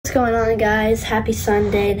What's going on, guys? Happy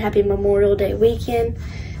Sunday and happy Memorial Day weekend.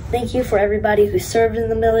 Thank you for everybody who served in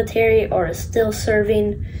the military or is still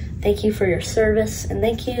serving. Thank you for your service, and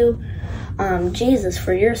thank you, Jesus,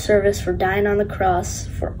 for your service, for dying on the cross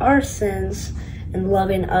for our sins and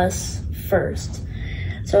loving us first.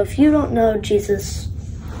 So if you don't know Jesus,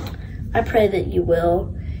 I pray that you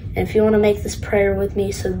will. And if you want to make this prayer with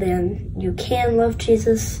me so then you can love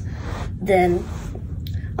Jesus, then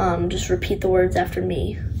just repeat the words after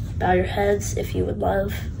me. Bow your heads if you would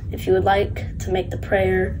like to make the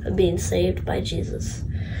prayer of being saved by Jesus.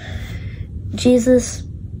 Jesus,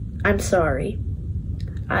 I'm sorry.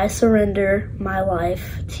 I surrender my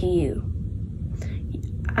life to you.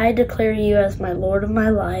 I declare you as my Lord of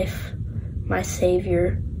my life, my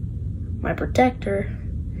Savior, my protector,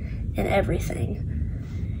 and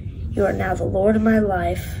everything. You are now the Lord of my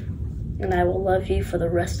life, and I will love you for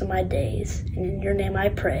the rest of my days. And in your name I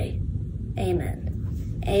pray. Amen.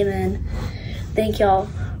 Amen. Thank y'all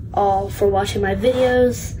all for watching my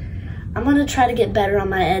videos. I'm going to try to get better on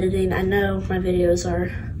my editing. I know my videos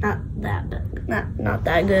are not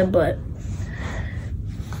that good, but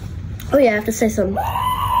oh yeah, I have to say something.